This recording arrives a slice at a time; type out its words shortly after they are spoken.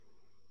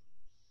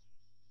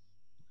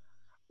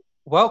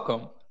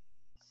Welcome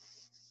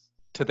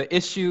to the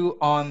Issue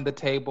on the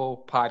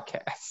Table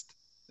podcast.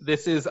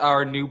 This is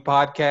our new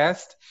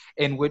podcast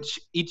in which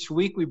each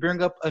week we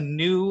bring up a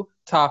new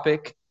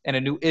topic and a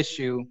new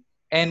issue,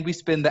 and we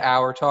spend the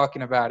hour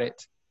talking about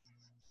it.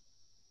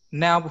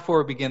 Now, before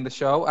we begin the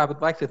show, I would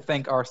like to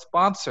thank our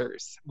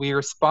sponsors. We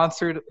are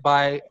sponsored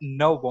by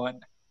no one,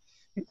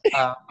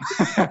 uh,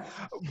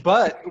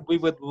 but we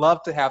would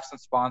love to have some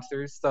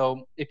sponsors.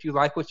 So if you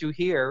like what you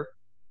hear,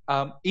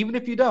 even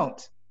if you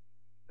don't,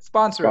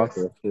 sponsor us.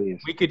 Please.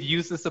 We could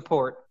use the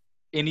support,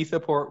 any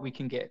support we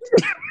can get.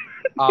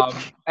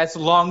 As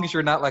long as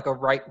you're not like a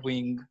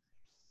right-wing,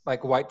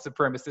 like white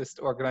supremacist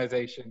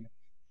organization.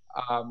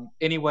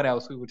 Anyone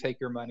else, we would take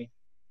your money.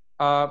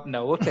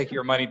 No, we'll take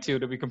your money too,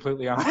 to be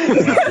completely honest.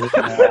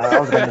 I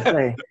was going to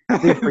say,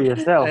 speak for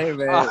yourself. Hey,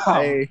 man.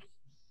 Hey.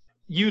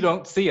 You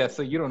don't see us,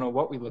 so you don't know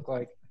what we look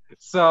like.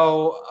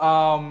 So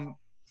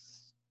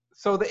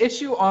the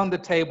issue on the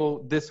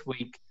table this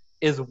week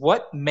is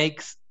what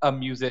makes a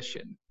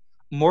musician.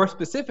 More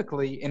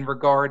specifically, in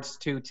regards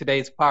to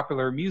today's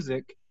popular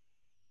music,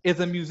 is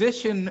a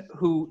musician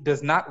who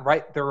does not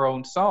write their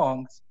own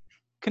songs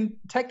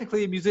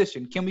technically a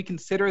musician? Can we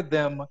consider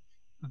them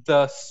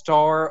the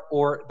star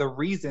or the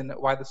reason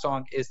why the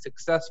song is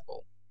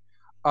successful?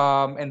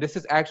 And this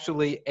is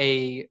actually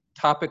a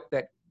topic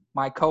that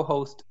my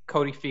co-host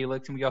Cody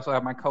Felix, and we also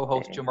have my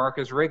co-host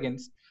Jamarcus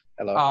Riggins.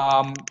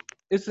 Hello.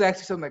 This is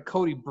actually something that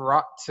Cody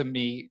brought to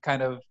me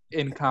kind of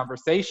in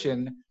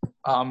conversation.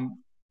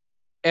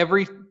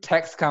 Every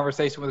text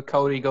conversation with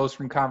Cody goes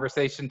from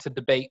conversation to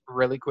debate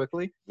really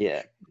quickly.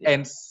 Yeah.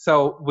 And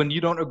so when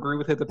you don't agree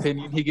with his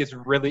opinion, he gets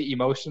really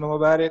emotional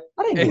about it.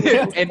 I didn't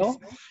get and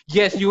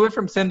yes, you went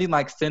from sending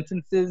like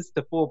sentences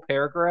to full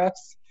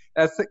paragraphs.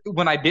 That's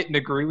when I didn't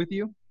agree with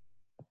you.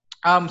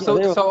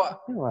 They're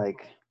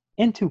like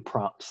into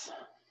prompts.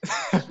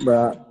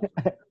 Bro.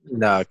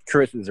 No,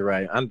 Chris is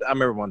right. I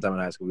remember one time in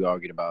high school we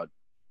argued about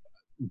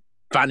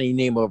Finding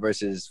Nemo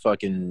versus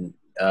fucking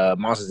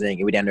Monsters Inc.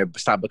 and we down there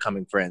stop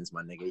becoming friends,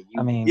 my nigga.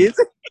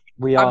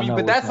 We all know.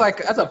 But that's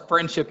a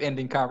friendship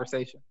ending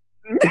conversation.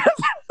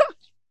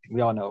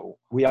 We all know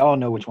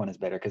which one is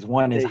better because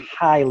one is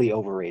highly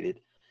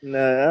overrated.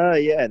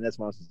 Yeah, and that's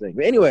Monsters Inc.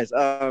 But anyways,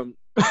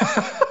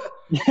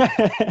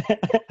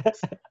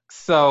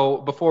 So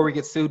before we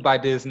get sued by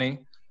Disney,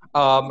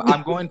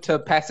 I'm going to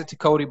pass it to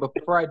Cody. But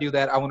before I do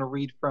that, I want to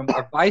read from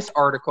a Vice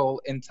article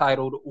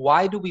entitled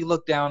 "Why Do We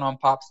Look Down on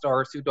Pop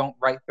Stars Who Don't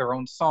Write Their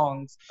Own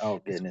Songs?"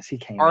 Oh goodness, he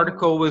came.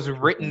 Article was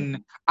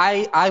written.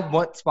 I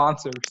want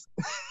sponsors.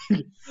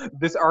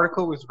 This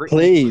article was written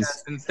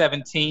Please. in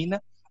 2017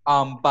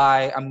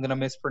 by, I'm gonna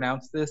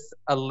mispronounce this,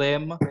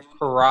 Alim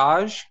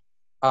Faraj.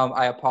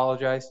 I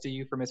apologize to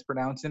you for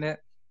mispronouncing it.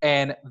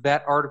 And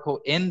that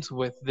article ends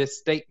with this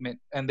statement,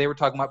 and they were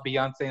talking about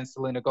Beyonce and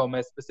Selena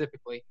Gomez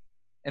specifically.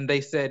 And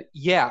they said,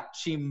 yeah,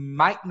 she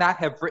might not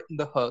have written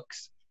the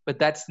hooks, but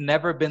that's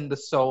never been the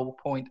sole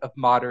point of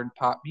modern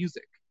pop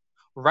music.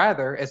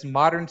 Rather, as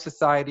modern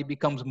society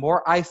becomes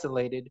more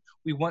isolated,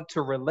 we want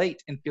to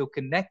relate and feel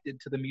connected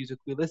to the music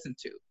we listen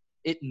to.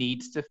 It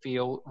needs to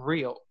feel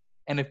real.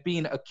 And if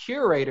being a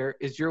curator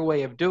is your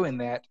way of doing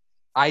that,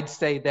 I'd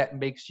say that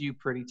makes you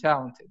pretty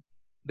talented.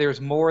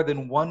 There's more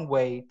than one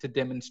way to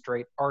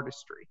demonstrate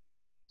artistry.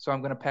 So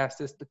I'm going to pass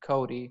this to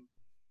Cody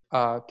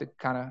to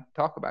kind of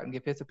talk about and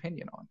give his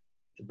opinion on.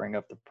 To bring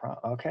up the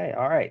prompt. Okay,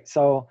 all right.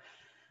 So,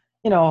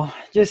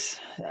 just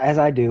as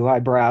I do, I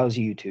browse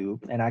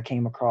YouTube and I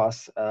came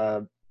across.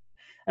 I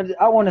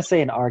want to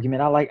say an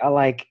argument. I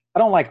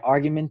don't like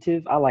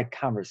argumentative. I like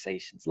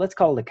conversations. Let's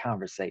call it a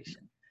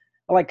conversation.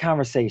 I like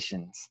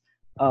conversations.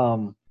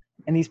 And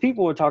these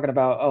people were talking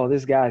about, oh,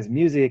 this guy's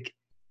music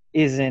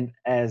isn't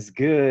as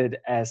good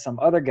as some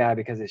other guy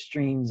because it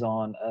streams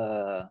on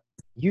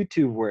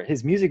YouTube, where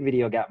his music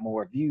video got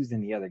more views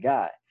than the other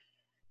guy.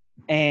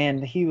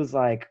 And he was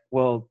like,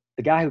 well,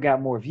 the guy who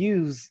got more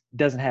views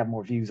doesn't have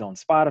more views on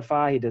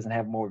Spotify. He doesn't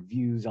have more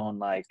views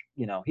on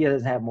he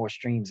doesn't have more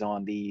streams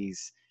on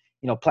these,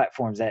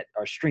 platforms that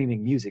are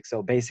streaming music.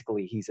 So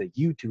basically he's a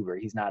YouTuber.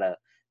 He's not a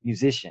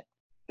musician,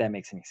 if that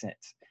makes any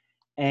sense.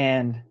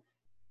 And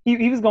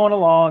he was going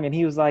along and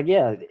he was like,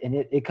 yeah. And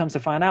it comes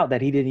to find out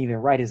that he didn't even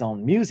write his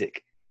own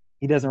music.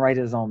 He doesn't write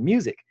his own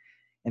music.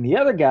 And the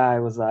other guy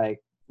was like,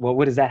 well,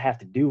 what does that have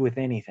to do with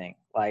anything?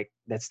 Like,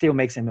 that still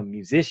makes him a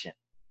musician.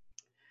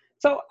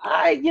 So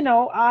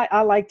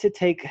I like to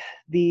take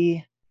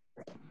the,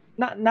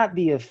 not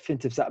the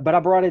offensive side, but I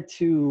brought it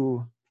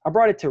to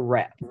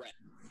rap.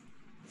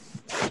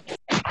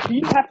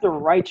 You have to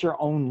write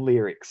your own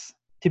lyrics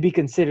to be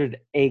considered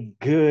a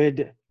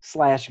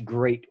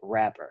good/great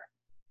rapper.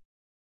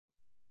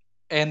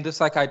 And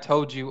just like I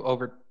told you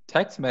over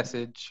text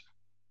message,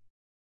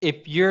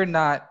 if you're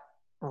not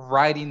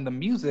writing the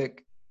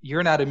music,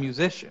 you're not a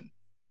musician.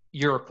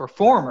 You're a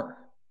performer.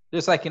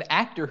 Just like an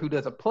actor who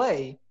does a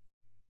play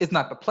is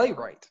not the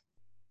playwright.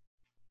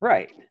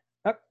 Right.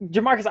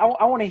 Jamarcus,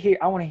 I want to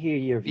hear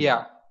your view.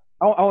 Yeah.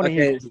 I want to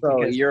hear. So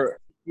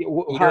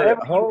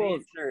however you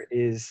answer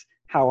is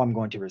how I'm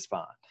going to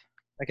respond.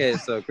 Okay,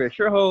 so Chris,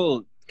 your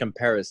whole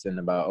comparison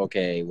about,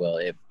 okay, well,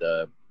 if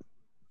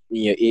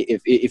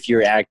if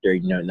you're an actor,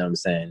 you know what I'm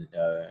saying,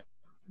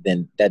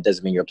 then that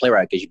doesn't mean you're a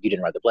playwright because you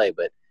didn't write the play.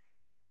 But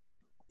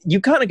you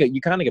kind of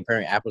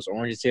comparing apples to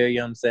oranges here. You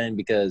know what I'm saying?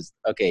 Because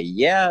okay,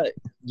 yeah,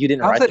 you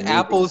didn't I write said the movie.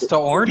 apples to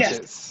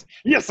oranges.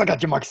 Yes, I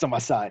got your marks on my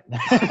side.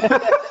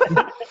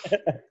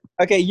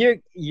 Okay,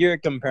 you're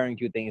comparing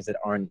two things that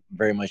aren't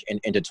very much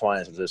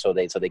intertwined, so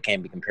they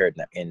can't be compared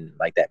in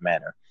like that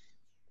manner.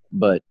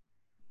 But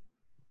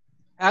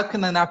How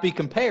can they not be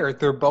compared?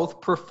 They're both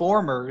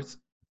performers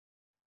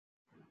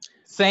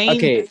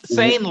saying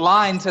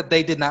lines that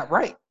they did not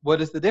write. What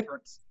is the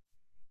difference?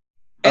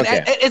 And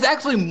it's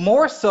actually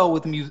more so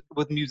with musicians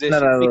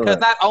because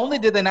not only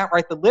did they not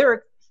write the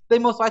lyrics, they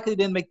most likely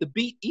didn't make the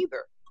beat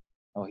either.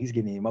 Oh, he's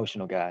getting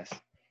emotional, guys.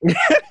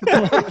 The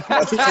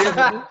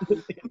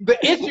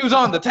issue's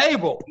on the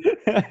table.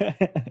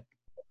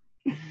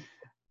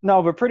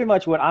 No, but pretty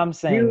much what I'm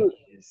saying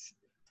is,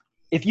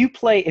 if you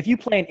play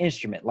an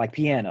instrument like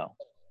piano,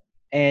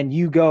 and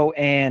you go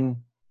and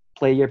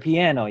play your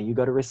piano, you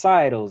go to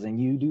recitals and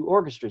you do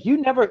orchestras,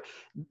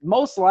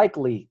 most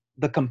likely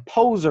the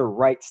composer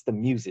writes the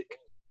music,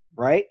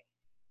 right?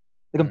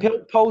 The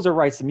composer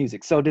writes the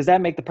music. So does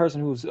that make the person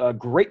who's a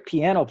great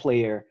piano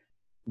player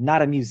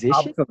not a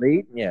musician?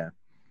 Obsolete, yeah.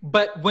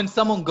 But when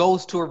someone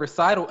goes to a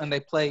recital and they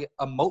play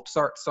a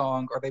Mozart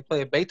song or they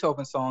play a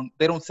Beethoven song,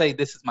 they don't say,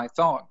 "This is my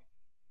song."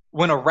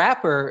 When a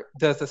rapper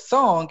does a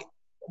song,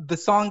 the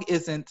song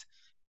isn't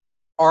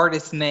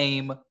artist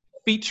name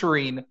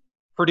featuring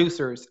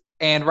producers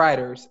and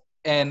writers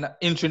and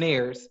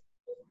engineers.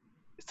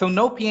 So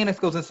no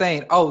pianist goes and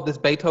saying, "Oh, this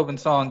Beethoven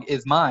song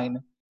is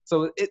mine."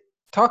 So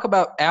talk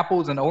about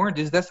apples and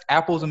oranges. That's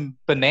apples and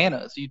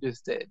bananas you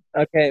just did.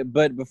 Okay,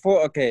 but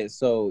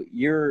so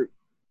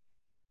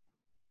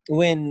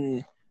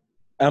when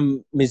a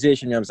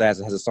musician, you know what I'm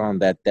saying, has a song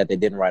that they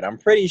didn't write, I'm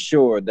pretty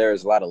sure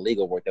there's a lot of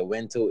legal work that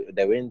went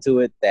into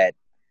it that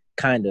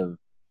kind of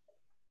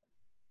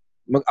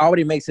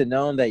already makes it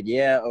known that,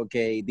 yeah,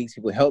 okay, these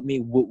people helped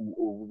me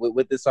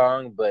with the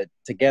song, but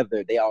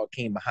together they all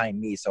came behind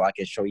me so I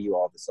can show you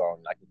all the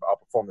song. I'll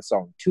perform the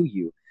song to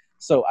you.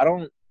 So I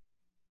don't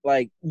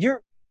like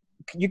you're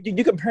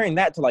comparing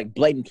that to like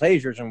blatant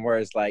plagiarism, where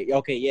it's like,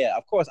 okay, yeah,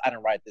 of course I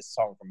didn't write this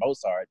song for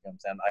Mozart. You know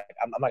what I'm saying?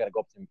 I'm not gonna go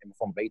up and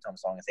perform a Beethoven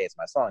song and say it's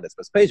my song. That's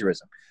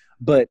plagiarism.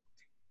 But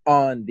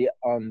on the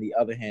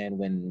other hand,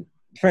 when,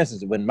 for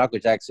instance, when Michael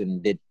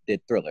Jackson did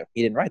Thriller,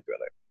 he didn't write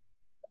Thriller.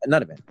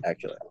 None of it,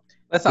 actually.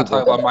 Let's not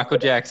talk about Michael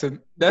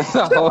Jackson. That's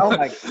a whole. Oh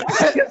my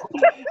God.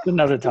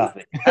 Another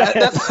topic.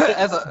 That's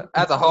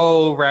a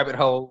whole rabbit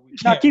hole.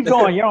 No, keep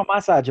going. You're on my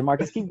side,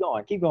 Jamarcus. Keep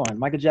going.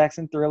 Michael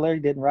Jackson, Thriller. He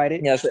didn't write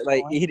it. Yeah, so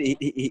like he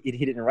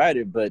didn't write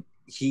it, but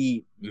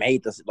he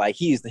made this. Like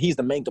he's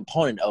the main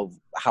component of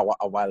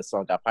why the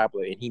song got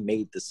popular, and he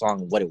made the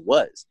song what it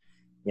was.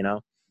 You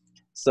know,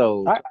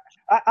 so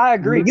I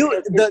agree.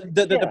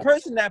 The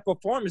person that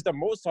performs the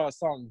Mozart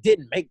song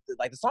didn't make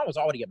the song was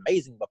already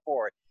amazing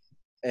before.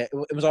 It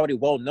was already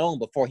well known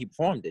before he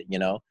performed it, you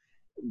know.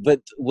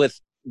 But with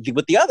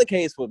the other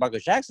case with Michael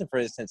Jackson, for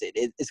instance,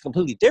 it's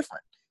completely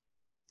different.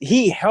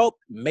 He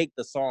helped make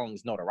the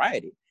song's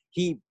notoriety.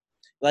 He,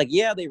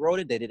 they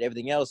wrote it, they did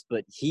everything else,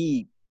 but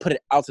he put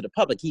it out to the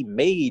public. He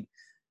made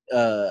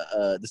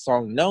the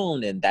song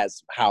known, and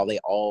that's how they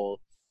all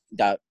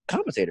got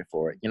compensated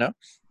for it, you know.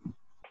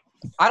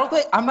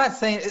 I'm not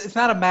saying it's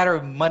not a matter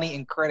of money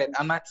and credit.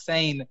 I'm not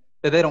saying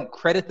that they don't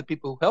credit the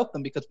people who helped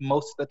them, because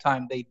most of the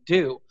time they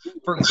do.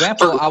 For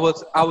example, I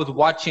was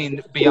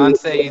watching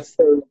Beyonce's.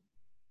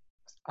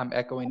 I'm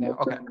echoing now.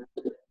 Okay.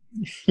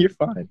 You're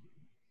fine.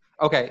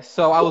 Okay,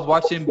 so I was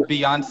watching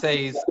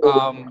Beyonce's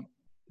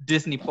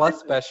Disney Plus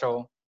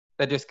special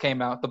that just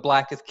came out, the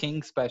Black is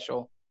King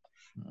special,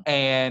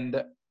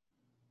 and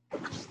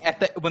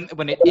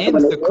when it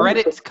ends, the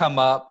credits come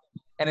up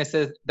and it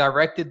says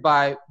directed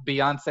by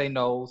Beyonce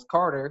Knowles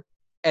Carter,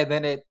 and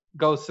then it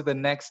goes to the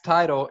next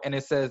title and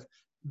it says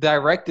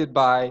directed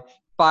by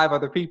 5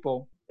 other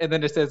people, and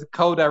then it says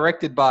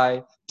co-directed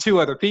by 2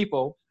 other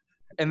people,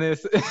 and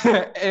this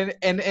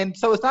and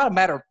so it's not a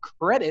matter of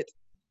credit,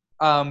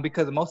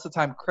 because most of the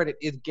time credit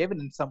is given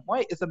in some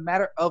way. It's a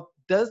matter of,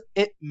 does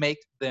it make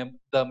them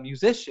the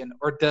musician,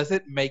 or does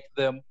it make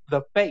them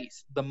the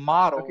face, the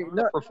model,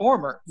 the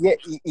performer? Yeah,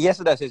 yes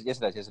it does.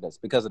 Yes it does.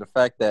 Because of the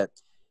fact that,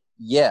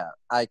 yeah,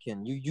 I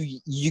can.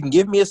 You can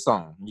give me a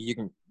song. You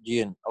can.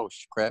 Oh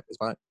crap! It's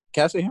fine.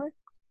 Can I say Henry?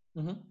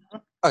 Mm-hmm.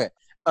 Okay.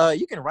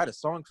 You can write a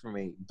song for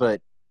me, but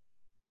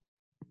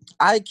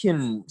I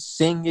can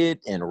sing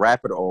it and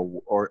rap it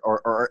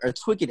or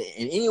tweak it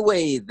in any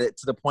way that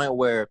to the point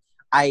where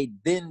I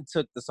then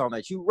took the song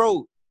that you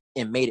wrote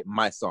and made it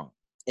my song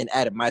and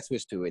added my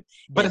twist to it.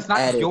 But it's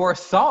not your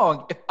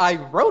song if I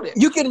wrote it.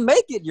 You can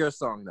make it your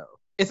song though.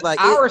 It's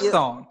like our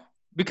song.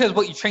 Because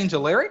you change a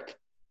lyric?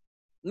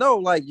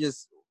 No,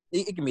 just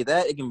it can be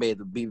that. It can be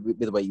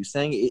the way you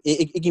sing.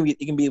 It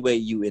can be the way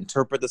you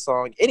interpret the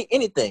song.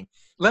 Anything.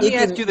 Let me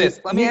ask you this.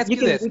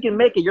 We can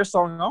make it your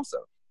song also.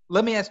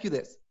 Let me ask you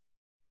this.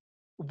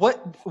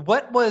 What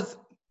was,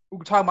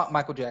 we're talking about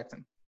Michael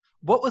Jackson.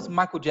 What was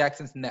Michael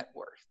Jackson's net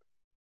worth?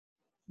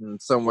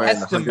 Somewhere in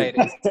the hundreds,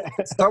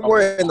 Estimated.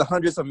 somewhere in the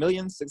hundreds of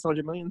millions,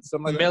 600 million,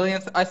 something like that.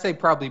 Millions? I say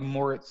probably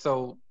more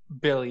so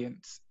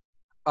billions.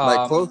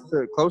 Like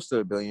close to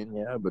a billion,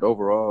 yeah. But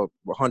overall,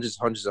 hundreds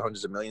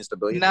of millions to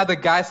billions. Now the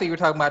guys that you were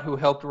talking about who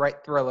helped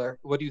write Thriller,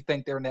 what do you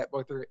think their net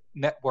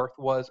worth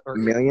was or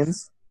millions?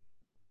 Is?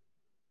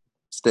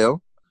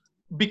 Still,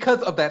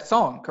 because of that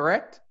song,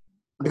 correct?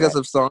 Because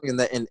of song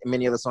and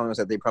many other songs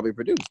that they probably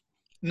produced.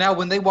 Now,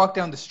 when they walk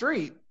down the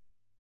street,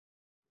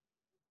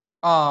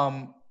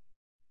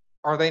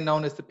 are they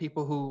known as the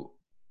people who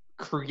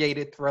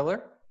created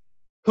Thriller?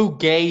 Who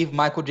gave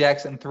Michael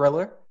Jackson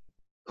Thriller?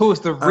 Who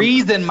was the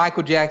reason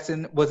Michael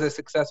Jackson was as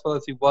successful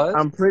as he was?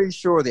 I'm pretty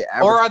sure the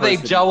average. Or are they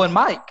Joe and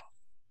Mike?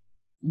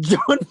 Joe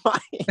and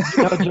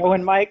Mike. Joe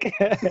and Mike.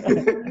 That's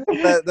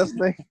the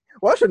thing.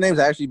 Well, your names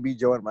actually be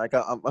Joe and Mike.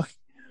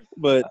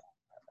 But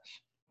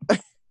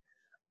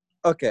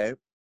okay.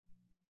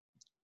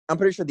 I'm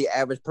pretty sure the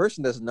average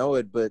person doesn't know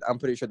it, but I'm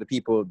pretty sure the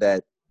people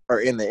that are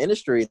in the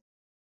industry,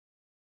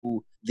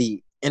 who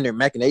the inner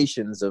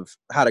machinations of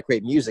how to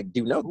create music,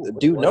 do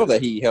know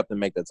that he helped them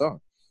make that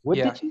song. What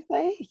did you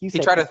say? He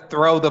tried to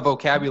throw the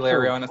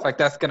vocabulary on us like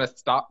that's gonna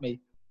stop me.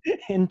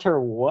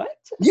 Enter what?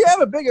 You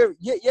have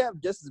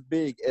just as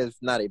big, if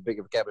not a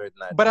bigger vocabulary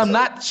than I. But I'm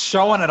not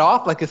showing it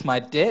off like it's my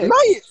dick. No,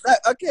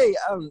 okay.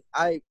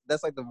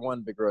 That's like the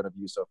one big road of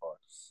you so far.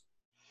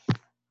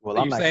 Well,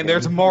 I'm saying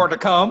there's more to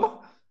come.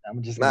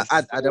 I'm just.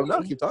 I don't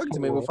know. Keep talking to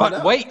me. We'll find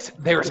out. Wait,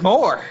 there's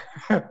more.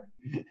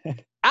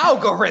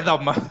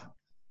 Algorithm.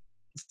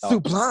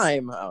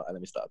 Sublime. Oh,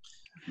 let me stop.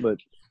 But.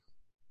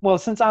 Well,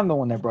 since I'm the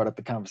one that brought up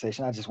the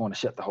conversation, I just want to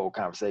shut the whole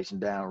conversation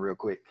down real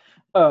quick.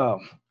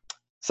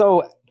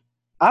 So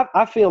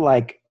I feel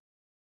like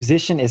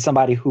musician is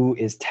somebody who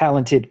is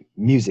talented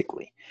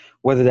musically,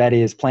 whether that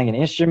is playing an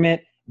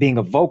instrument, being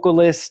a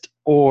vocalist,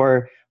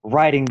 or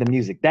writing the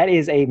music. That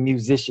is a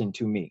musician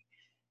to me.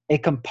 A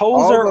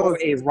composer or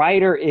a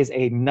writer is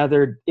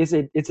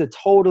it's a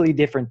totally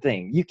different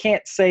thing. You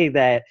can't say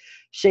that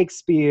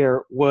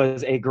Shakespeare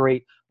was a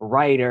great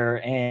writer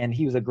and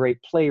he was a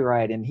great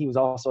playwright and he was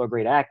also a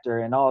great actor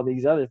and all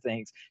these other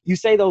things. You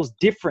say those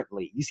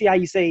differently. You see how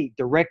you say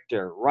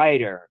director,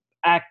 writer,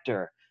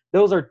 actor.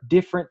 Those are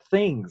different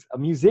things. A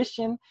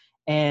musician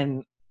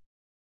and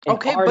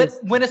okay, but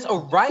when it's a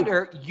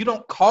writer, you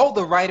don't call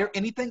the writer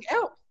anything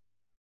else.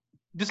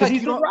 Just like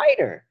he's the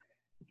writer.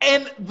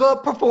 And the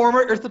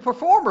performer is the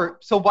performer.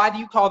 So why do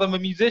you call them a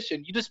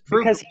musician? You just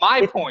proved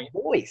my point.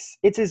 Voice.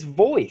 It's his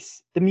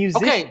voice. The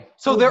musician. Okay,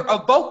 so they're a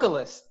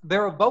vocalist.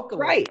 They're a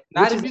vocalist, right?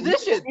 Not a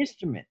musician.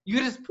 Instrument. You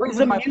just proved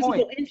my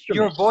point. Instrument.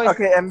 Your voice.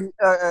 Okay,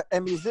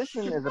 a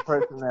musician is a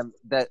person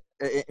a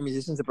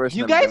musician's a person.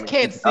 You guys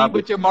can't see,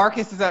 but your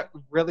Marcus is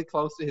really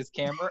close to his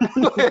camera,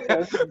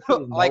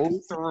 like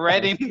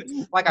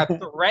threatening, like a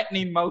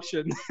threatening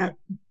motion.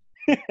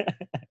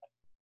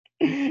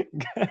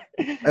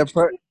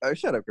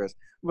 Shut up, Chris.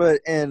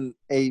 But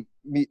a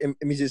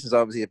musician is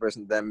obviously a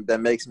person that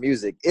makes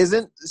music.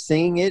 Isn't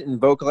singing it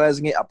and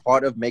vocalizing it a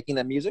part of making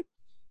that music?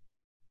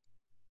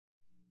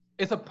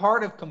 It's a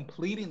part of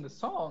completing the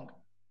song.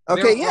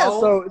 Okay, their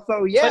role,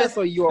 so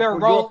their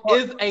role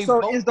is a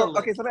vocalist. So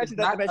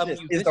let me ask you this: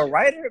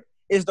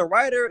 is the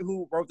writer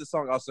who wrote the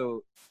song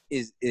also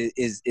is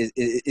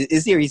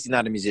he or is he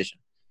not a musician?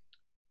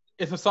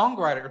 It's a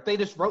songwriter. If they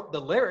just wrote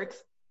the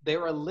lyrics,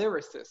 they're a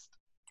lyricist.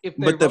 If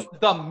they wrote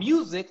the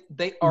music,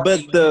 they are a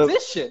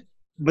musician.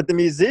 But the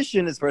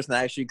musician is the person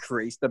that actually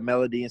creates the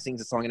melody and sings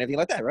the song and everything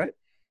like that, right?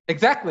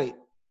 Exactly.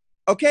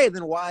 Okay,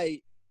 then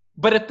why?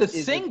 But if the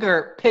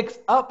singer picks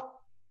up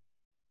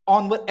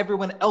on what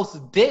everyone else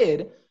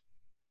did,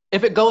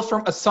 if it goes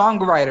from a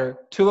songwriter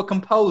to a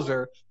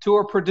composer to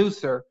a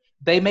producer,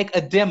 they make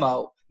a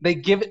demo, they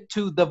give it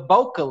to the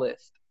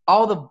vocalist.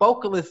 All the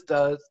vocalist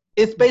does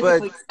is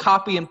basically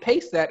copy and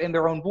paste that in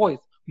their own voice.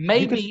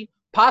 Maybe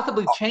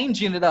possibly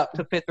changing it up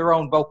to fit their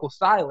own vocal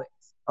stylings.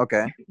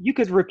 Okay. You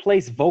could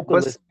replace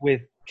vocalist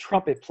with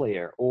trumpet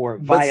player or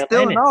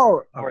violinist.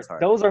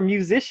 Those are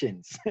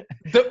musicians.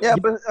 But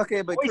voice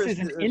Chris, is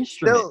an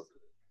instrument.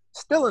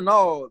 Still in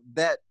all,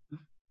 that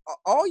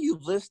all you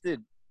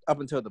listed up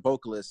until the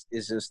vocalist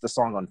is just the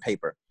song on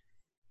paper.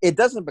 It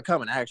doesn't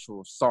become an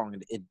actual song.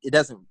 It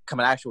doesn't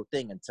become an actual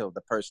thing until the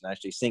person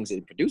actually sings it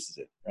and produces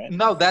it, right?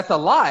 No, that's a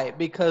lie.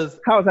 Because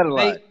how is that a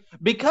lie?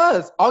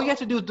 Because all you have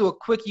to do is do a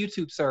quick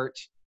YouTube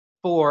search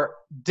for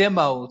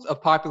demos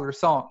of popular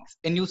songs,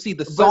 and you'll see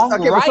the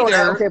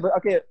songwriter.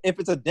 Okay, if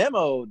it's a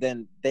demo,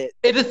 then it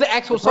is the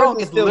actual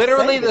song. It's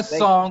literally the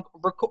song.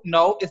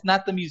 No, it's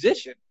not the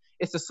musician.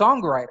 It's the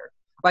songwriter.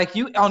 Like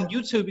on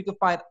YouTube, you can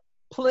find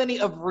plenty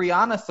of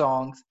Rihanna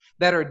songs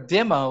that are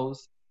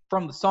demos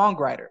from the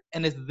songwriter,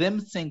 and it's them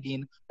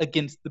singing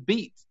against the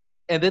beats.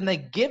 And then they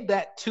give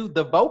that to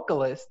the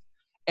vocalist.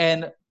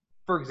 And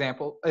for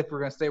example, if we're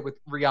going to stay with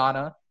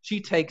Rihanna, she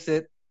takes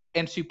it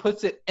and she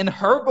puts it in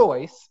her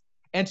voice,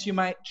 and she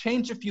might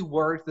change a few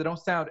words that don't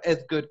sound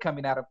as good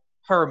coming out of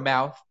her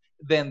mouth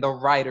than the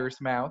writer's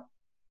mouth.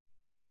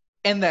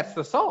 And that's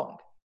the song.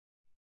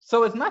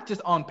 So it's not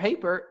just on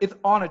paper, it's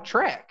on a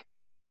track.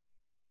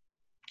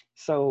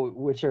 So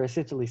what you're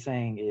essentially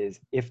saying is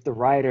if the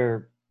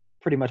writer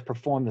pretty much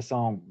performed the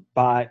song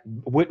by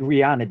what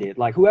Rihanna did,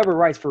 like whoever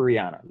writes for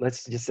Rihanna,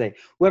 let's just say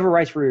whoever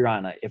writes for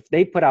Rihanna, if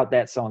they put out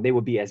that song, they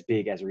would be as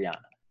big as Rihanna.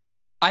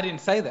 I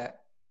didn't say that.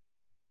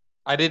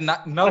 I did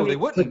not. No, they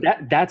wouldn't.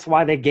 But that's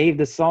why they gave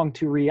the song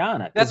to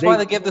Rihanna. That's why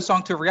they gave the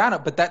song to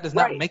Rihanna, but that does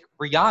not Right. make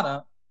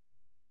Rihanna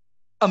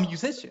a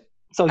musician.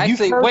 So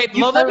Actually, wait,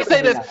 let me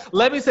say this.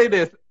 Let me say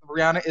this.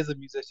 Rihanna is a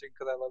musician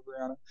because I love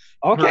Rihanna.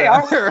 Okay,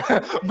 all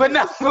right.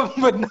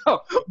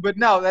 but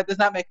no, that does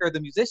not make her the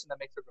musician. That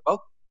makes her the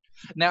vocalist.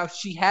 Now,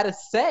 she had a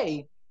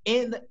say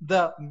in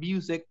the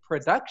music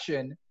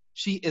production.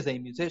 She is a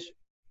musician.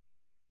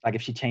 Like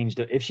if she changed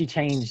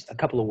a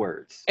couple of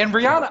words. And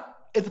Rihanna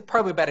is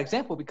probably a bad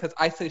example because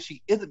I say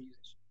she is a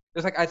musician.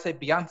 Just like I say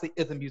Beyonce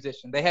is a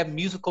musician. They have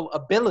musical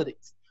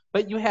abilities,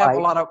 but you have a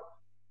lot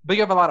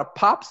of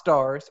pop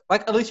stars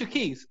like Alicia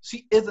Keys.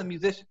 She is a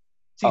musician.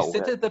 She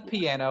sits at the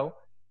piano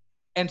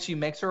and she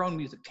makes her own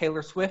music.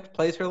 Taylor Swift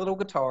plays her little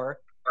guitar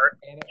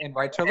and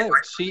writes her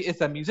lyrics. She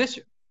is a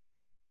musician.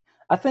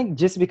 I think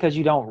just because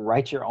you don't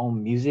write your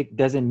own music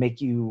doesn't make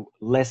you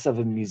less of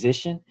a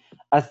musician.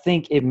 I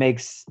think it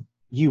makes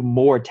you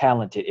more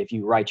talented if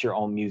you write your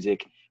own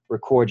music,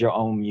 record your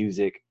own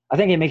music. I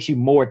think it makes you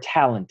more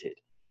talented.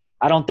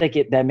 I don't think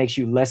that makes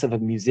you less of a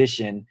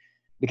musician,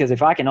 because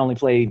if I can only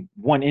play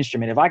one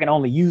instrument, if I can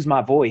only use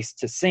my voice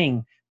to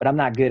sing, but I'm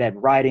not good at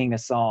writing a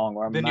song,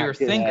 or then you're a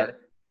singer.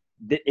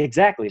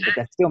 Exactly, but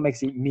that still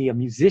makes me a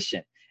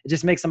musician. It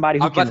just makes somebody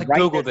who can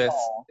write their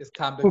songs, it's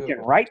time to who can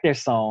write their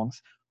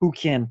songs, who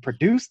can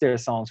produce their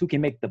songs, who can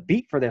make the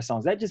beat for their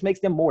songs. That just makes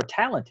them more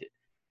talented.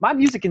 My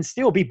music can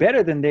still be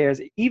better than theirs,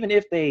 even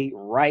if they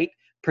write,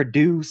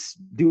 produce,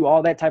 do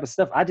all that type of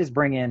stuff. I just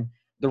bring in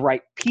the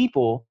right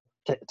people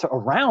to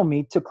around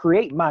me to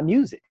create my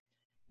music.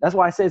 That's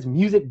why it says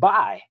music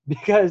by,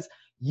 because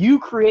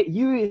you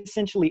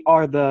essentially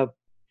are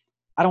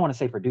I don't want to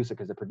say producer,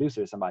 because the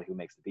producer is somebody who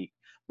makes the beat,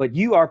 but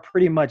you are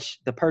pretty much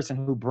the person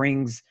who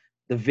brings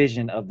the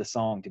vision of the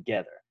song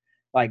together.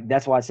 Like,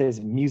 that's why it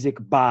says music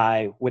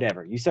by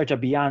whatever. You search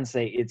up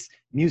Beyonce, it's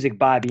music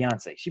by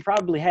Beyonce. She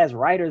probably has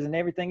writers and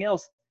everything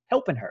else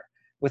helping her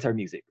with her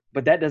music,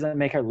 but that doesn't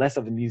make her less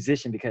of a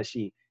musician because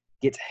she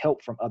gets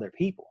help from other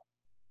people.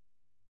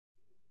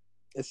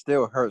 It's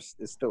still her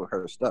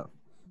stuff.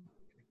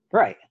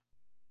 Right.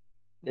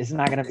 It's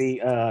not gonna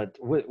be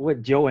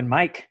with Joe and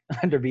Mike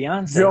under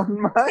Beyonce. Joe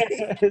and Mike.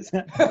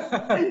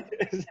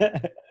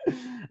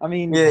 I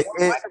mean, yeah,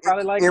 Mike are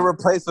probably like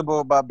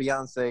irreplaceable by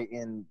Beyonce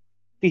in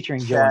featuring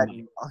Joe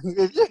and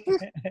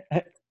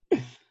Mike.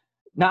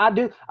 Now,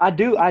 I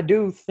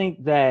do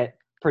think that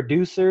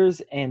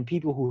producers and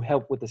people who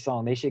help with the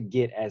song, they should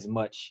get as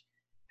much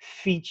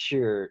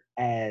feature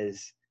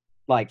as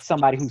like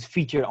somebody who's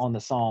featured on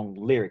the song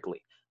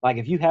lyrically. Like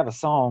if you have a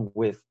song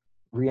with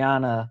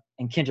Rihanna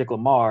and Kendrick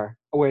Lamar,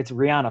 or it's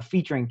Rihanna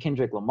featuring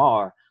Kendrick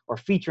Lamar, or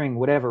featuring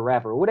whatever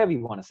rapper, or whatever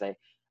you want to say,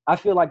 I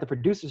feel like the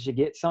producers should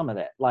get some of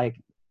that. Like,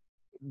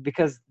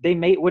 because they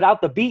made, without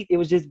the beat, it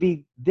would just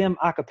be them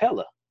a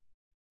cappella.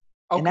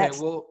 Okay,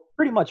 well,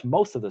 pretty much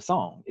most of the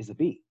song is a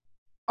beat.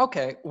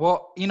 Okay,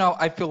 well,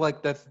 I feel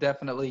like that's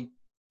definitely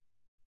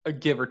a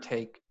give or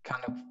take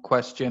kind of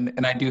question.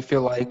 And I do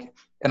feel like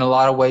in a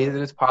lot of ways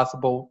it is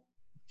possible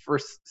for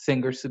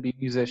singers to be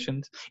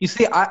musicians. You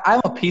see,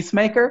 I'm a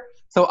peacemaker,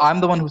 so I'm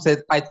the one who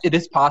says it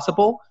is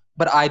possible,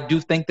 but I do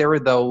think there are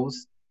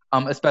those,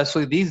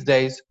 especially these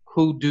days,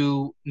 who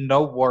do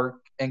no work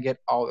and get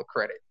all the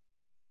credit.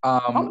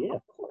 Oh yeah,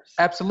 of course.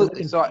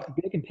 Absolutely.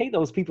 They can pay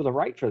those people to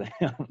write for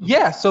them.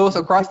 Yeah, so it's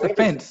across the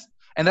fence.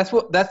 And that's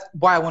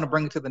why I want to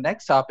bring it to the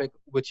next topic,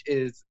 which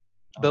is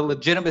the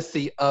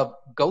legitimacy of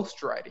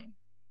ghostwriting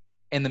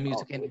in the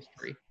music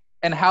industry,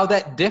 and how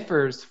that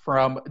differs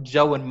from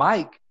Joe and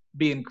Mike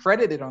being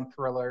credited on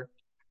Thriller,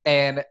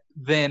 and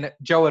then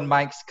Joe and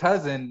Mike's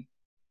cousin,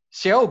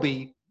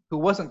 Shelby, who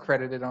wasn't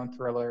credited on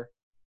Thriller,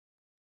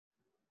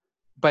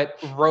 but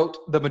wrote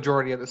the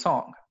majority of the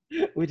song.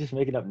 We're just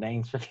making up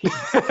names for people.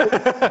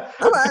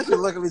 I'm actually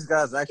looking at these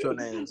guys' actual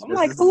names. I'm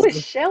like, who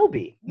is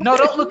Shelby? No,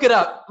 don't look it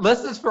up.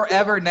 Let's just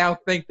forever now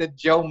think that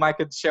Joe,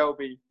 Mike, and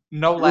Shelby,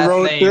 no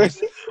last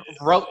names,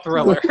 wrote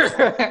Thriller.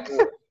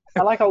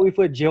 I like how we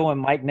put Joe and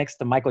Mike next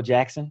to Michael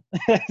Jackson.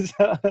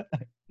 So.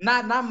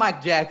 Not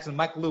Mike Jackson,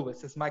 Mike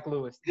Lewis. It's Mike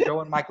Lewis. Joe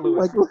and Mike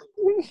Lewis.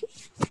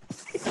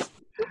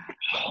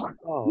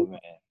 Oh man.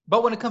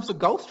 But when it comes to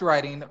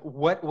ghostwriting,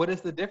 what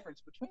is the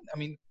difference between? I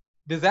mean,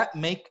 does that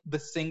make the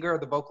singer or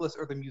the vocalist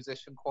or the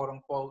musician, quote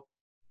unquote,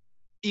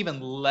 even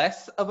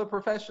less of a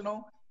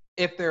professional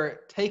if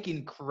they're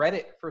taking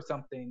credit for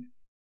something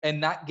and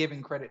not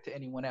giving credit to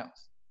anyone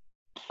else?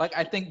 Like,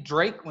 I think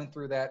Drake went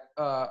through that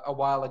a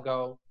while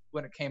ago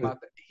when it came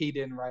out that he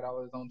didn't write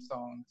all his own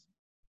songs.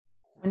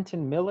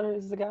 Quentin Miller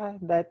is the guy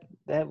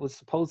that was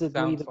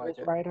supposedly the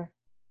ghostwriter.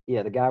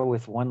 Yeah, the guy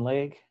with one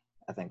leg.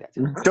 I think that's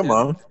it. Come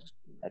on.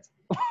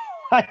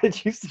 Why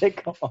did you say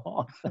come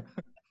on?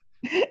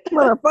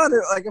 Man, I find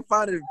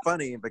it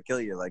funny and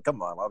peculiar. Like,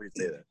 come on, why would you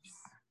say that?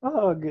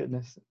 Oh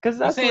goodness, because You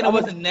that's saying what it I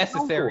mean. wasn't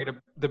necessary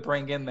to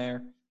bring in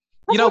there.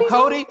 You That's know,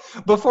 what he's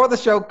Cody, before the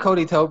show,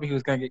 Cody told me he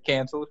was gonna get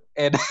canceled.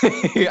 And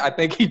I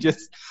think he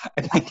just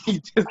I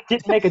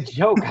didn't make a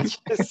joke. I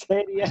just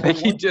said he I had think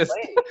he one just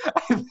leg.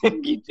 I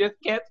think he just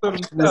canceled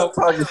Just himself.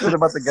 talking shit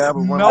about the guy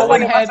with one No That's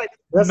one like leg. if I had say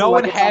no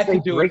one like if I had to say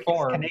do it Drake is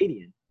for him.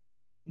 Canadian.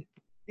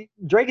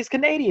 Drake is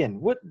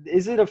Canadian. What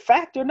is it a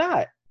fact or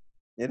not?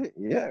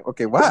 Yeah.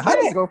 Okay. Why? How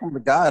does it go from the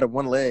guy to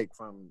one leg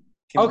from?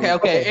 Okay.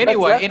 Okay,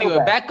 Anyway, let's go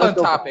back. back Let's on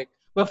go back. topic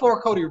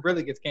before Cody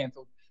really gets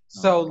canceled.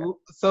 Oh,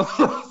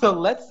 So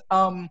let's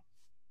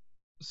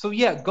so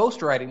yeah,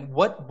 ghostwriting.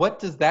 What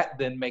does that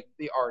then make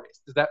the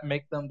artist? Does that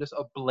make them just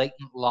a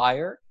blatant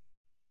liar?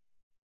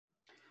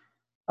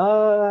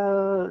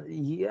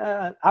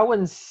 Yeah, I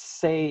wouldn't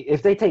say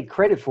if they take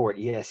credit for it.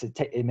 Yes,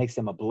 it makes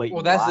them a Well,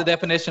 blatant that's the liar.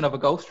 definition of a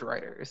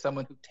ghostwriter, is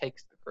someone who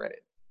takes the credit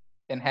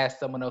and has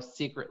someone else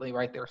secretly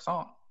write their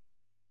song.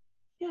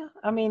 Yeah,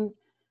 I mean,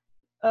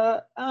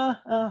 I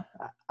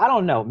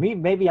don't know.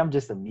 Maybe I'm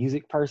just a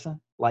music person.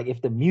 Like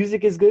if the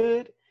music is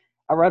good,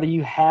 I'd rather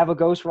you have a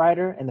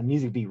ghostwriter and the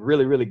music be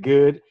really, really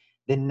good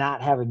than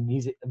not have a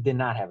music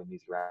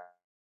writer.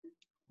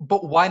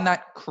 But why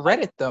not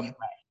credit them?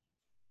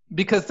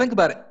 Because think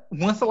about it.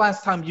 When's the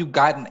last time you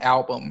got an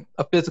album,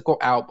 a physical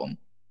album?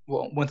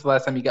 Well, when's the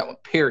last time you got one,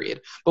 period?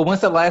 But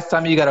when's the last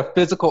time you got a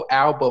physical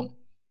album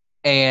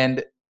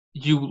and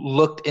you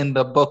looked in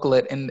the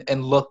booklet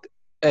and looked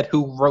at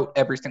who wrote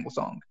every single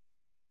song?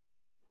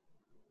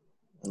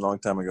 A long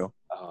time ago.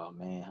 Oh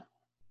man.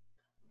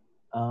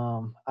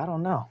 I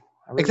don't know.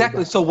 I really Exactly.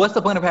 don't. So what's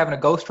the point of having a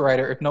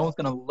ghostwriter if no one's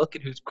going to look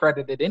at who's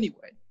credited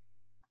anyway?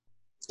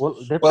 Well,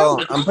 they're Well,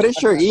 probably I'm pretty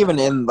sure even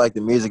in like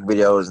the music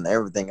videos and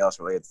everything else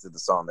related to the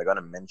song, they're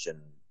gonna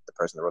mention the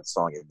person that wrote the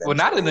song eventually. Well,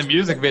 not in the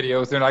music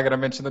videos. They're not going to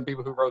mention the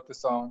people who wrote the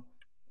song.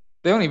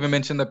 They don't even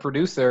mention the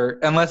producer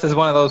unless it's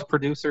one of those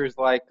producers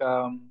like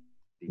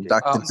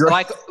Dr.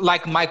 Dre.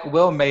 like Mike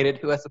Will made it,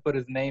 who has to put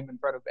his name in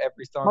front of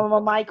every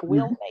song. Mike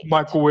will make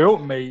Mike Will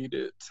made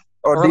it,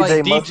 Or or like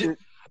DJ Mustard.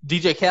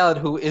 DJ Khaled,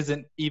 who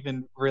isn't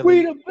even We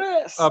really the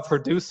best. a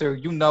producer.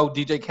 You know,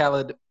 DJ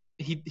Khaled,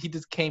 he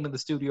just came in the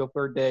studio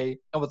for a day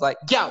and was like,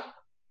 "Yo,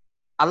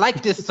 I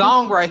like this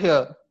song right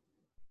here.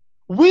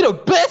 We the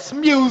best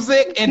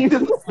music," and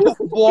just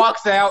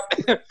walks out.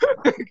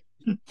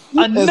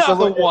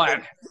 Another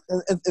one.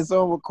 And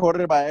someone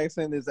recorded it by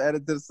accident is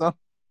added to the song.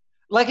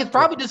 Like it's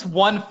probably just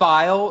one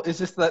file. It's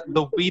just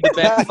the We the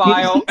Best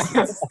file,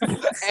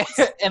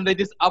 and they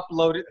just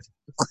upload it.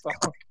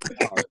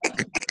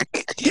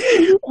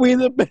 We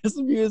the best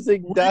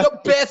music. We the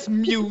best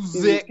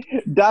music.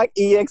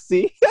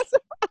 .exe.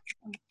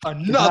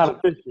 Another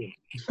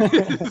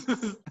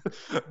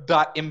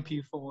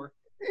 .mp4. Or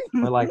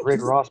like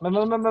Rick Ross,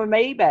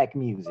 Maybach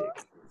music.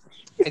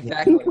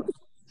 Exactly.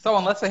 So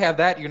unless they have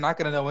that, you're not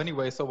going to know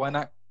anyway. So why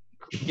not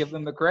give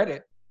them the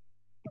credit?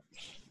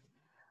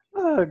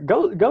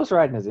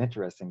 Ghostwriting is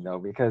interesting though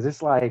because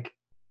it's like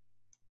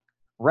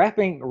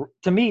rapping.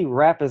 To me,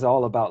 rap is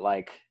all about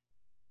like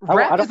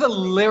rap is a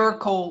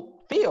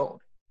lyrical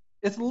field.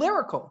 It's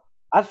lyrical.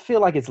 I feel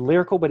like it's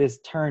lyrical, but it's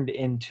turned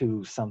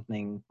into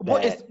something.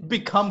 It's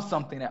become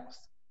something else.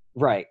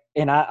 Right.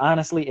 And I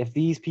honestly, if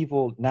these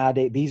people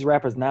nowadays, these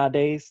rappers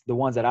nowadays, the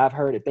ones that I've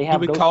heard, if they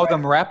have, do we call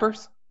them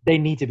rappers? They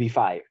need to be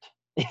fired.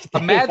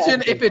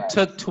 Imagine if it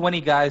took 20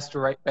 guys to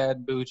write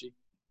Bad Bougie.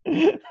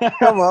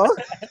 Come on.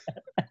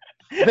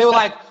 They were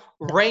like,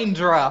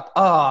 raindrop.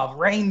 Oh,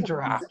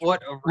 raindrop.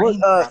 What a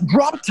raindrop.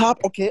 Drop top.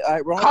 Okay,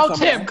 all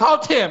right. Call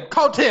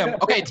Tim.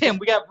 Okay, Tim,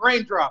 we got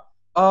raindrop.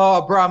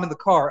 Oh, bro, I'm in the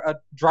car.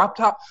 Drop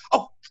top.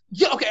 Oh,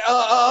 yeah, okay.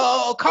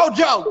 Call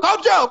Joe.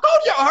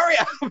 Hurry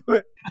up.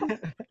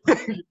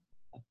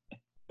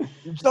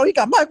 So he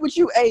got Mike with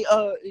you. Hey,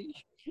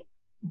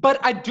 But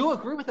I do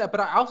agree with that.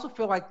 But I also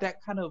feel like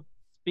that kind of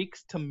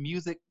speaks to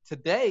music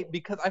today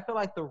because I feel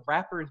like the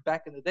rappers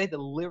back in the day, the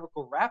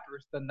lyrical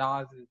rappers, the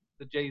Nas's,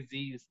 the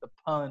Jay-Z's, the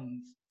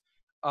Puns,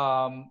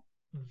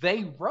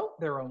 they wrote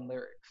their own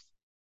lyrics.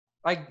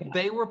 Like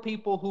they were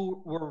people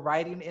who were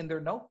writing in their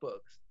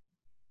notebooks.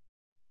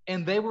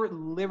 And they were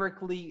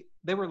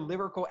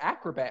lyrical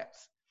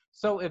acrobats.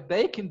 So if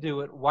they can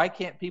do it, why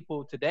can't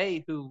people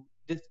today who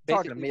just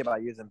talking to me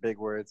about using big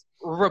words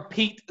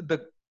repeat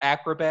the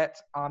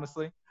acrobats,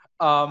 honestly?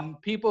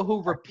 People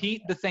who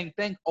repeat the same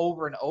thing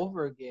over and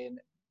over again,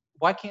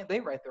 why can't they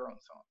write their own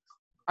songs?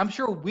 I'm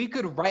sure we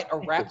could write a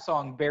rap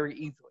song very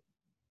easily,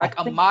 like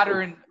a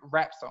modern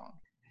rap song.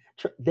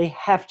 They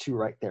have to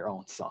write their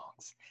own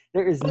songs.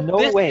 There is no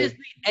way. This is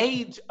the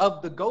age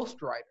of the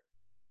ghostwriter.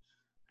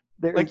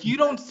 Like you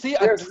don't see a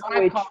There's no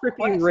way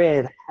Trippie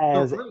Redd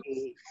has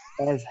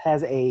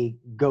a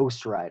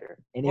ghostwriter,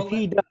 and if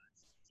he does,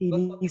 he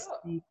needs to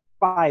be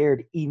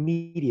fired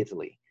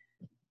immediately.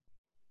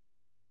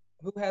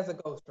 Who has a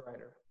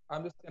ghostwriter?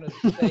 I'm just gonna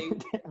say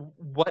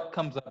what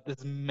comes up.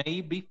 This may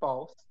be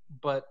false,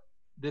 but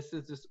this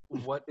is just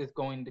what is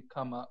going to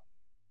come up.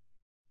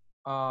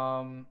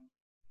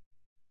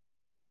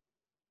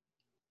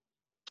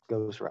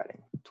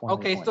 Ghostwriting.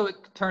 Okay, so it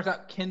turns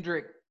out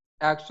Kendrick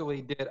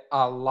actually did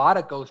a lot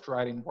of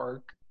ghostwriting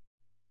work.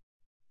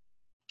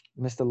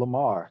 Mr.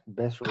 Lamar,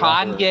 best rapper.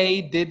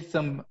 Kanye did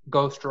some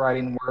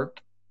ghostwriting work.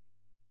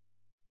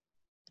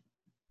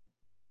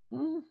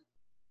 Mm,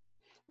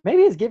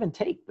 maybe it's give and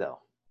take though.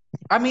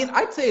 I mean,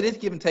 I'd say it is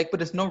give and take, but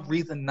there's no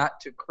reason not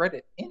to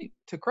credit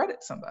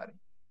somebody.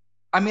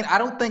 I mean, I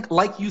don't think,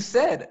 like you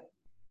said,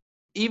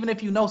 even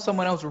if you know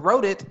someone else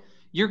wrote it,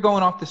 you're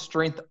going off the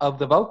strength of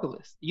the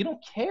vocalist. You don't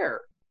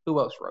care who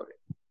else wrote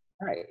it.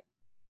 Right.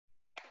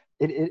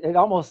 It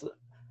almost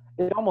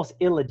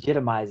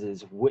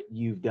illegitimizes what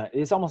you've done.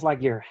 It's almost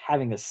like you're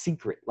having a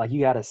secret. Like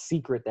you got a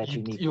secret that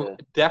you need You to.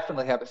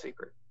 definitely have a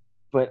secret.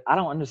 But I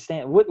don't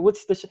understand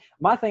what's the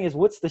my thing is,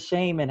 what's the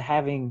shame in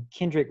having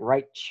Kendrick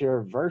write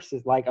your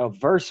verses, like a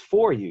verse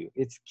for you?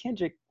 It's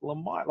Kendrick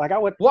Lamar. Like I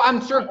would. Well, I'm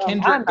sure I'm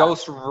Kendrick not-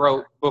 Ghost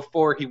wrote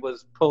before he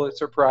was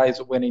Pulitzer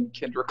Prize winning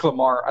Kendrick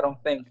Lamar. I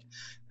don't think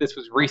this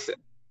was recent.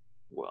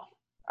 Well,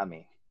 I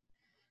mean,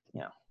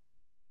 you know,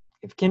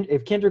 if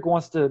Kendrick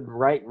wants to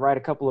write a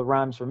couple of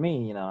rhymes for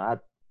me, you know,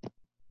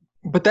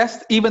 But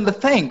that's even the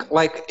thing.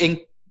 Like,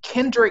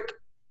 Kendrick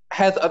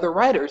has other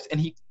writers,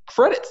 and he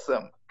credits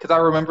them. Because I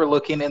remember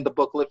looking in the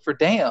booklet for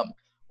Damn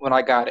when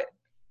I got it.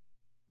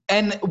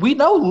 And we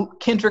know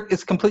Kendrick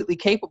is completely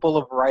capable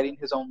of writing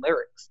his own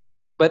lyrics.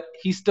 But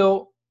he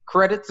still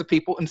credits the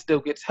people and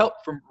still gets help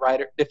from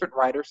different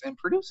writers and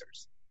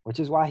producers. which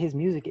is why his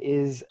music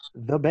is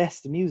the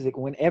best music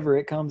whenever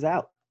it comes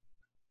out.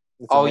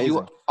 It's All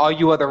amazing.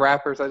 you other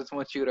rappers, I just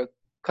want you to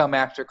come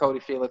after Cody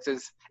Felix.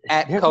 Is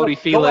at Guess Cody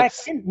what?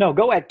 Felix.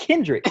 Go at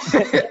Kendrick.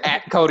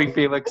 At Cody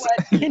Felix. Go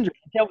at Kendrick.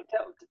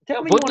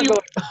 Tell me you want to go.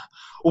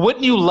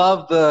 Wouldn't you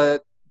love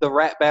the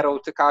rap battle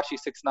of Tekashi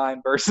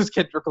 6ix9ine versus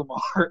Kendrick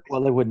Lamar?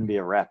 Well, it wouldn't be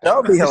a rap. That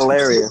would be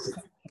hilarious.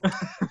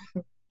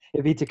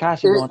 It'd be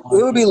Tekashi It, going on.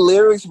 it would be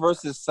lyrics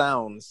versus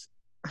sounds.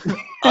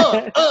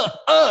 Oh,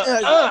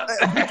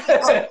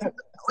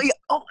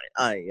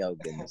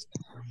 goodness.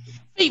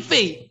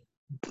 Fifi.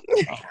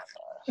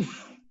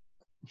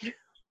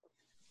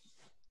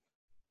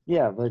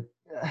 Yeah, but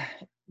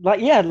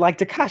like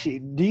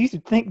Tekashi. Do you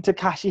think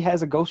Tekashi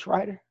has a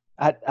ghostwriter?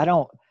 I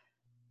don't.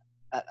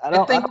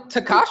 I think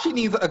Tekashi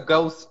needs a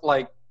ghost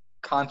like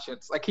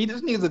conscience. Like he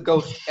just needs a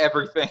ghost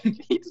everything.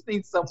 He just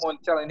needs someone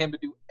telling him to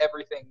do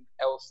everything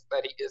else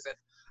that he isn't.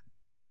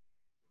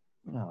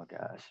 Oh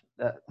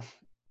gosh,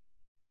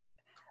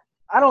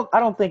 I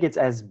don't think it's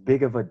as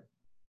big of a.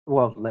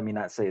 Well, let me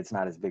not say it's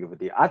not as big of a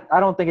deal. I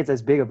don't think it's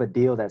as big of a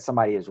deal that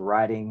somebody is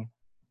writing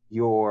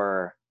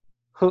your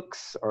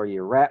hooks or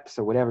your raps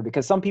or whatever,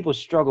 because some people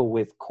struggle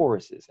with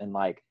choruses and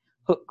like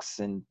hooks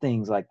and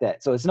things like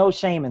that. So it's no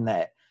shame in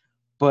that.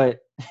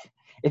 But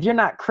if you're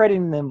not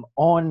crediting them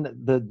on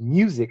the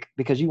music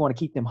because you want to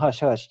keep them hush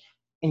hush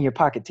in your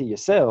pocket to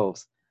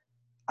yourselves,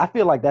 I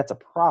feel like that's a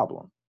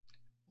problem.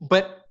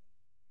 But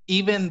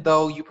even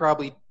though they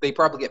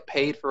probably get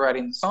paid for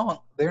writing the song,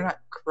 they're not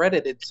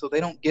credited, so they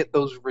don't get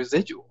those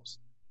residuals.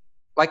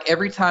 Like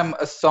every time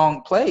a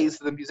song plays,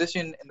 the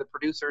musician and the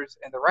producers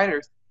and the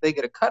writers, they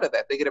get a cut of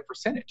that. They get a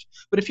percentage.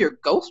 But if you're a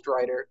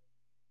ghostwriter,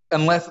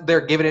 unless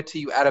they're giving it to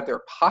you out of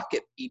their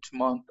pocket each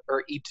month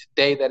or each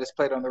day that is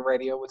played on the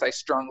radio, which I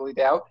strongly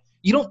doubt,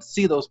 you don't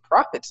see those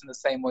profits in the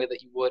same way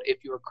that you would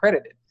if you were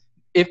credited.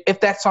 If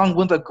that song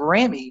wins a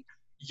Grammy,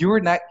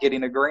 you're not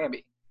getting a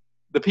Grammy.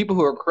 The people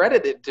who are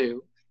credited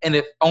do, and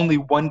if only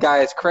one guy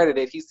is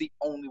credited, he's the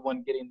only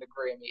one getting the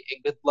Grammy.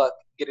 And good luck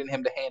getting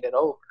him to hand it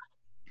over,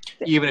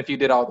 even if you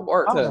did all the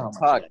work. To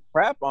talk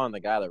crap on the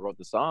guy that wrote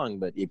the song,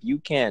 but if you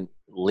can't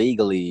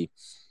legally,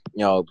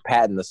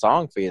 patent the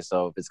song for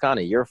yourself, it's kind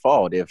of your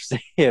fault. If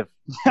Jamarcus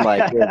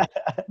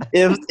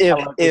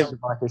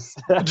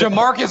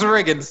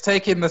Riggins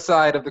taking the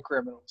side of the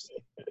criminals.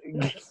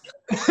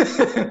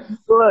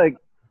 Look,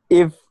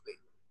 if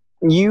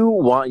you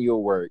want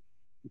your work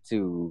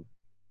to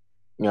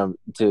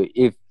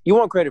if you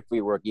want credit for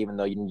your work, even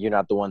though you're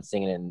not the one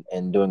singing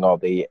and doing all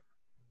the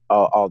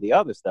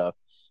other stuff,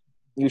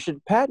 you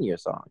should patent your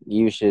song.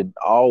 You should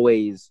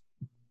always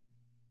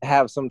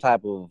have some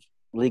type of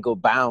legal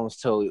bounds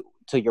to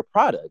your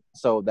product,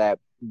 so that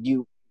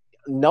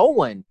no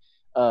one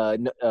or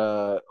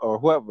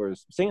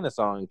whoever's singing the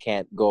song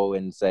can't go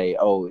and say,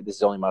 "Oh, this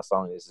is only my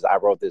song. I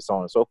wrote this, so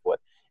on and so forth."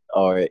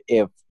 Or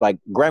if, like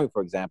Grammy,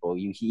 for example,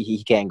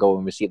 he can't go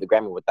and receive the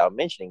Grammy without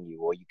mentioning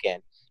you, or you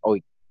can't. Oh,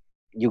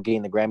 you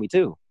getting the Grammy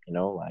too,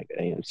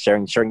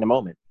 sharing the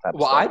moment.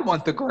 Well, I'd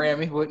want the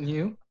Grammy, wouldn't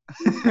you?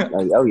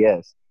 Oh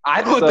yes,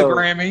 I'd want the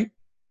Grammy.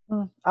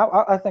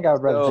 I think I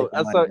would rather.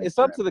 So it's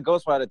up to the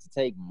ghostwriter to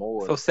take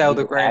more. So sell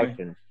the Grammy.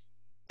 Action,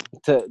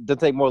 to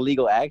take more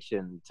legal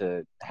action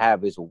to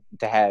have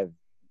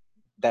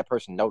that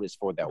person noticed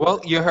for that. Well,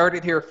 work. you heard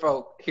it here,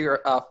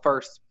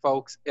 first,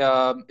 folks.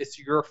 It's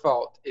your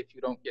fault if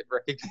you don't get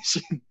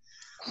recognition.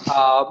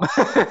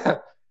 It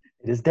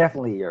is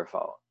definitely your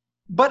fault.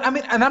 But I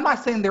mean, and I'm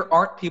not saying there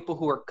aren't people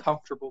who are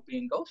comfortable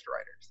being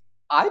ghostwriters.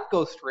 I've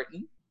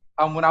ghostwritten.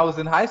 When I was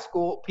in high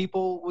school,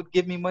 people would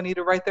give me money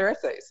to write their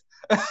essays.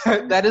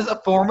 That is a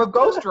form of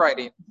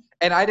ghostwriting.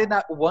 And I did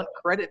not want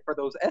credit for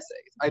those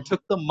essays. I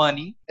took the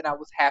money and I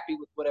was happy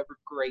with whatever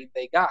grade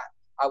they got.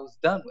 I was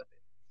done with it.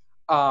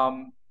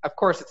 Of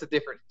course, it's a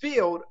different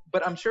field,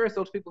 but I'm sure it's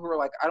those people who are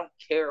like, I don't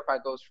care if I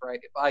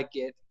ghostwrite if I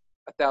get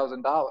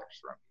 $1,000 from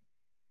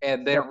you,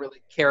 and they don't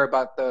really care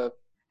about the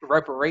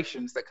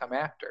reparations that come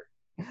after.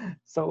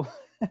 So,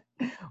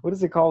 what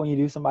is it called when you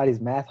do somebody's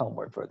math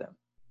homework for them?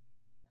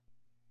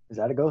 Is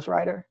that a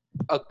ghostwriter?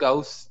 A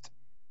ghost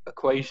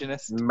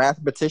equationist.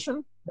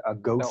 Mathematician? A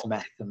ghost No.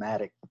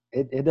 mathematic.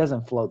 It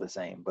doesn't flow the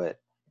same, but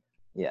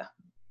yeah,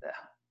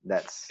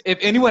 that's. If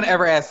anyone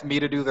ever asks me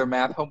to do their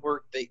math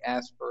homework, they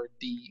ask for a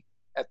D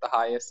at the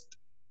highest.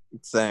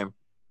 Same.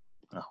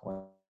 Oh,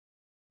 well,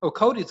 Oh,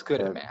 Cody's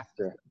good at math.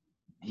 sure.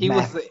 He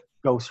Math was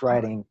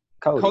ghostwriting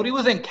Cody. Cody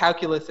was in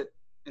calculus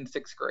in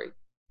 6th grade.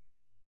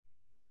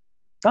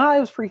 Ah,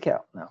 it was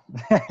pre-cal. No.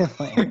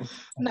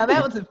 Now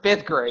that was in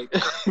 5th grade.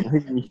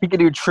 He could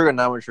do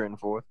trigonometry in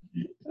 4th.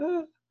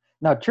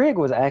 No, trig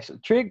was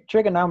actually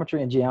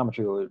trigonometry and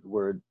geometry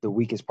were the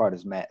weakest part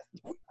of math.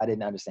 I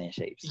didn't understand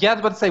shapes. Yeah, I was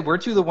about to say,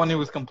 weren't you the one who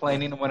was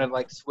complaining and wanted to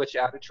like switch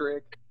out a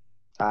trig?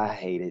 I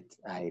hated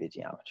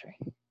geometry.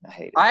 I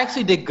hated it. I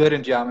actually did good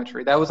in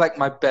geometry. That was like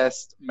my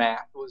best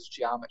math was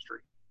geometry.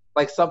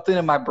 Like something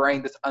in my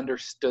brain just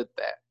understood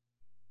that.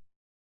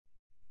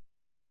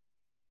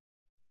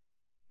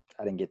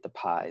 I didn't get the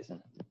pies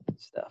and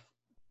stuff.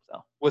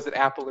 So Was it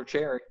apple or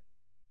cherry?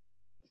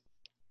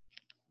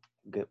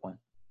 good one.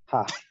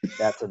 Ha,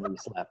 that's a new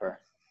slapper.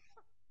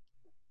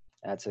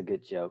 That's a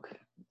good joke.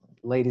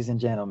 Ladies and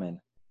gentlemen,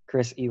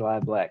 Chris Eli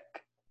Black.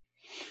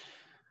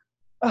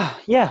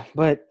 Yeah,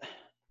 but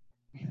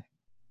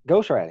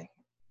ghostwriting,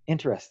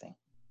 interesting.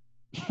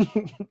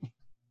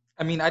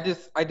 I mean, I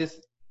just,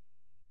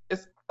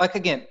 it's like,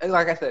 again,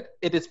 like I said,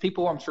 it is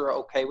people I'm sure are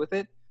okay with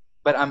it,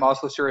 but I'm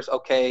also sure it's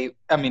okay.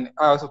 I mean,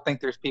 I also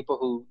think there's people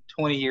who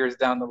 20 years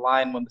down the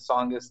line, when the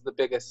song is the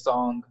biggest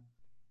song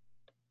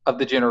of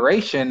the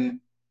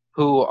generation,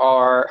 who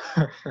are,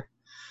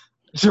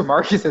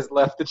 Jamarcus has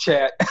left the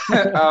chat,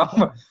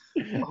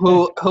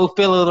 who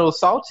feel a little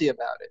salty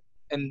about it,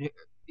 and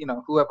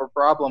who have a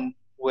problem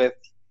with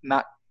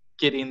not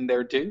getting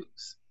their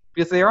dues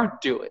because they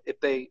aren't due it if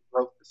they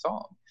wrote the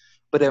song.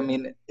 But I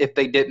mean, if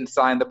they didn't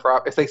sign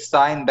if they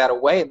signed that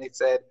away and they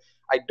said,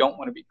 I don't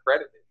want to be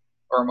credited,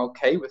 or I'm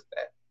okay with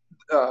that,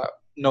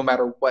 no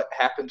matter what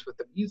happens with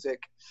the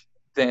music,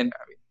 then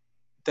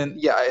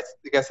yeah, I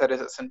guess that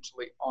is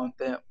essentially on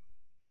them.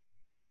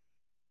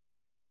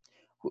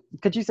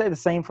 Could you say the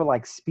same for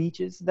like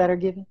speeches that are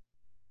given?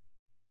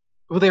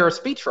 Well, they are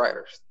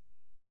speechwriters.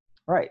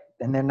 Right.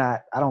 And they're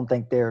not, I don't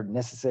think they're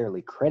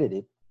necessarily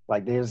credited.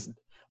 Like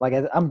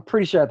I'm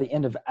pretty sure at the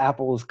end of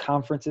Apple's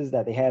conferences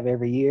that they have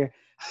every year,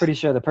 pretty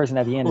sure the person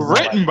at the end is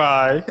written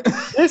by.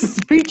 This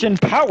speech in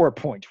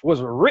PowerPoint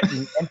was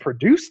written and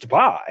produced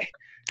by.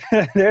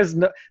 I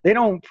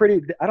don't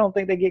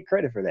think they get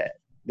credit for that.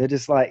 They're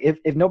just like,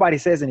 if nobody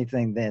says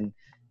anything, then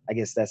I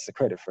guess that's the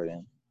credit for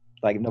them.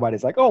 Like if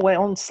nobody's like, oh,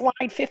 well, on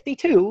slide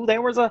 52,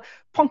 there was a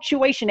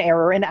punctuation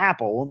error in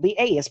Apple. The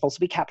A is supposed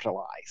to be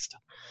capitalized.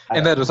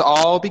 And that was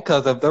all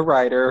because of the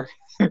writer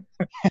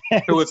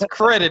who was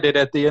credited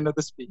at the end of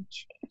the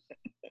speech.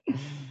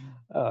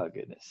 Oh,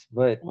 goodness.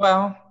 But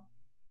well,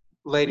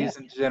 ladies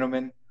and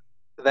gentlemen,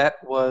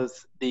 that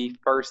was the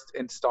first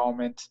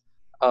installment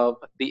of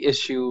the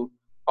issue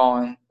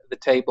on the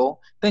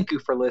table. Thank you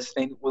for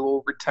listening. We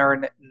will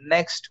return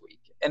next week.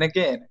 And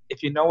again,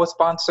 if you know a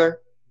sponsor,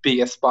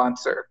 be a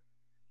sponsor.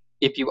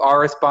 If you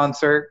are a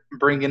sponsor,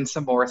 bring in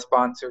some more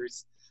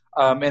sponsors.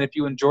 And if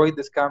you enjoyed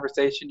this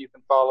conversation, you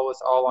can follow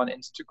us all on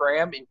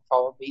Instagram. You can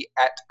follow me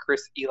at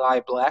Chris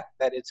Eli Black.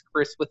 That is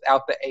Chris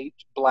without the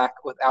H, Black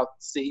without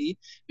the C,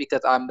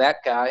 because I'm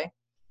that guy.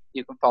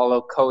 You can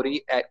follow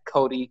Cody at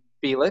Cody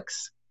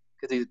Felix,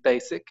 because he's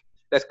basic.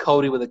 That's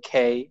Cody with a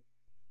K,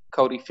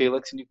 Cody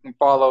Felix. And you can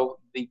follow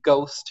the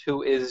ghost,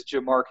 who is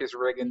Jamarcus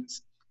Riggins,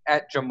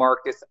 at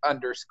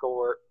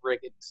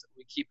Jamarcus_Riggins.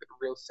 We keep it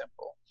real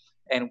simple.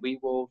 And we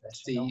will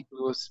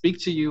speak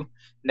to you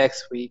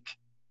next week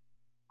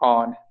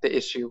on the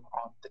issue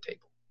on the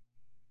table.